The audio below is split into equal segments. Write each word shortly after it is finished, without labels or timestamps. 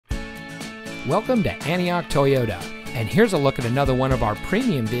Welcome to Antioch Toyota, and here's a look at another one of our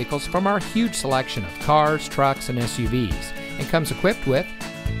premium vehicles from our huge selection of cars, trucks, and SUVs, and comes equipped with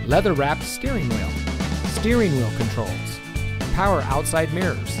leather-wrapped steering wheel controls, power outside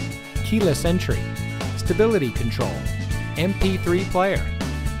mirrors, keyless entry, stability control, MP3 player,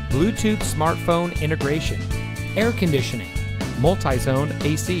 Bluetooth smartphone integration, air conditioning, multi-zone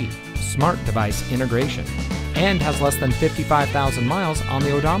AC, smart device integration, and has less than 55,000 miles on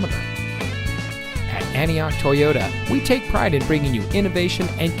the odometer. At Antioch Toyota, we take pride in bringing you innovation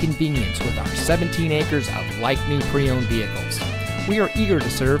and convenience with our 17 acres of like-new pre-owned vehicles. We are eager to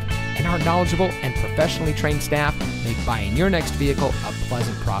serve, and our knowledgeable and professionally trained staff make buying your next vehicle a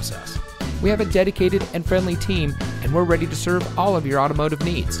pleasant process. We have a dedicated and friendly team, and we're ready to serve all of your automotive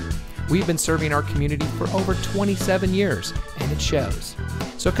needs. We've been serving our community for over 27 years, and it shows.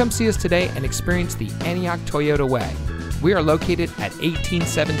 So come see us today and experience the Antioch Toyota way. We are located at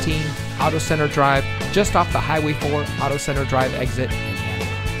 1817 Auto Center Drive, just off the Highway 4 Auto Center Drive exit